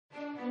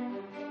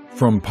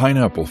From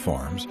pineapple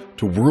farms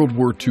to World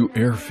War II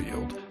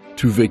airfield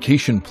to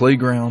vacation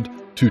playground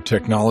to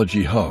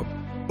technology hub,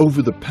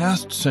 over the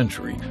past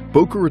century,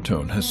 Boca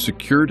Raton has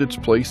secured its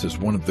place as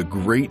one of the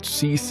great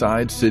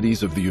seaside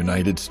cities of the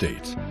United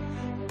States.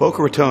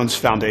 Boca Raton's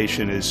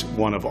foundation is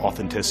one of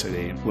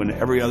authenticity. When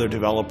every other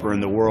developer in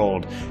the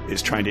world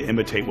is trying to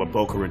imitate what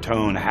Boca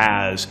Raton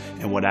has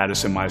and what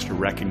Addison Mizner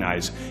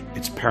recognized,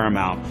 it's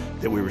paramount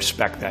that we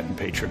respect that and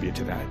pay tribute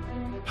to that.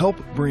 Help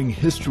bring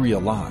history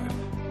alive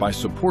by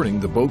supporting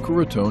the Boca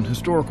Raton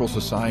Historical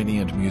Society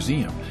and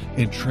Museum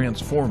in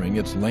transforming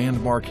its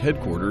landmark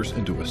headquarters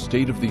into a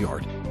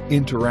state-of-the-art,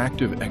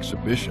 interactive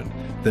exhibition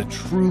that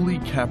truly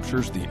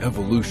captures the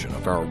evolution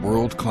of our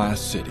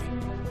world-class city.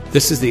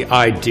 This is the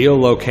ideal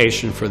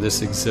location for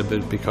this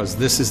exhibit because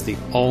this is the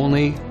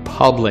only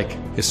public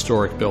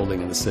historic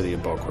building in the city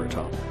of Boca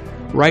Raton.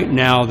 Right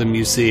now, the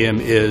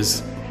museum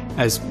is,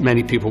 as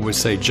many people would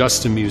say,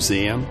 just a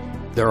museum.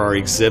 There are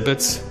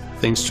exhibits,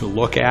 things to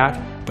look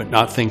at, but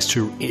not things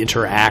to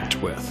interact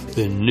with.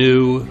 The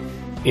new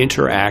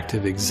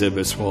interactive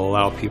exhibits will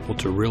allow people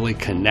to really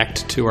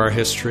connect to our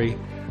history.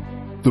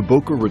 The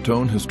Boca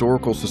Raton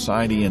Historical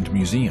Society and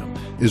Museum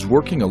is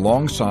working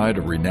alongside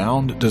a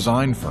renowned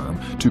design firm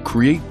to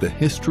create the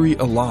History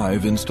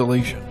Alive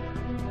installation.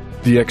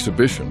 The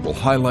exhibition will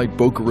highlight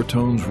Boca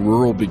Raton's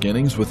rural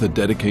beginnings with a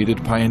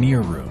dedicated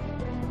pioneer room,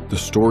 the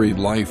storied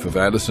life of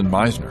Addison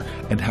Mizner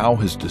and how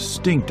his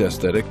distinct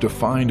aesthetic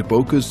defined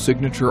Boca's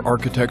signature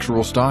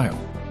architectural style,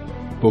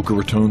 Boca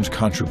Raton's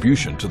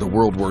contribution to the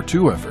World War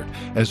II effort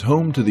as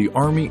home to the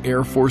Army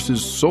Air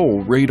Force's sole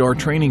radar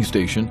training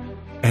station,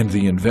 and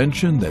the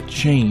invention that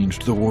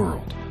changed the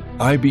world,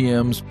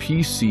 IBM's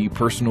PC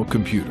personal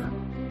computer,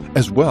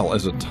 as well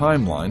as a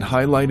timeline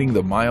highlighting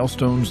the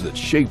milestones that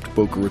shaped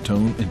Boca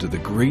Raton into the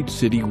great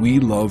city we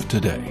love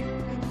today.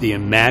 The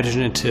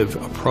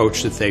imaginative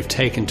approach that they've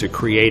taken to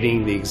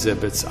creating the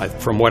exhibits,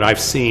 from what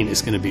I've seen,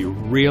 is going to be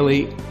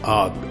really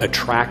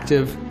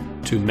attractive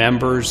to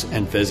members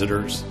and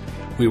visitors.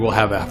 We will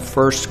have a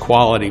first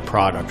quality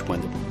product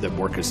when the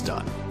work is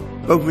done.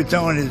 Boca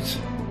Raton is,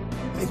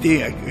 I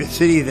think, a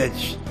city that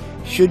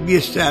should be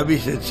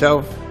established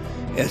itself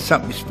as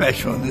something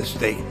special in this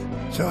state.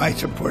 So I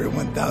support it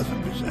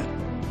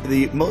 1,000%.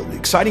 The most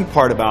exciting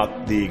part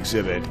about the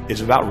exhibit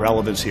is about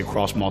relevancy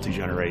across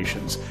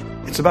multi-generations.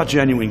 It's about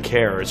genuine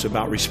care. It's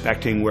about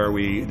respecting what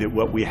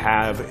we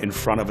have in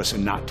front of us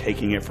and not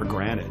taking it for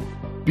granted.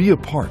 Be a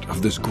part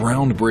of this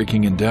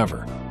groundbreaking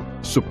endeavor.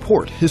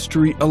 Support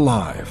History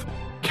Alive,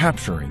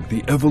 capturing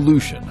the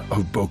evolution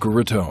of Boca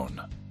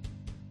Raton.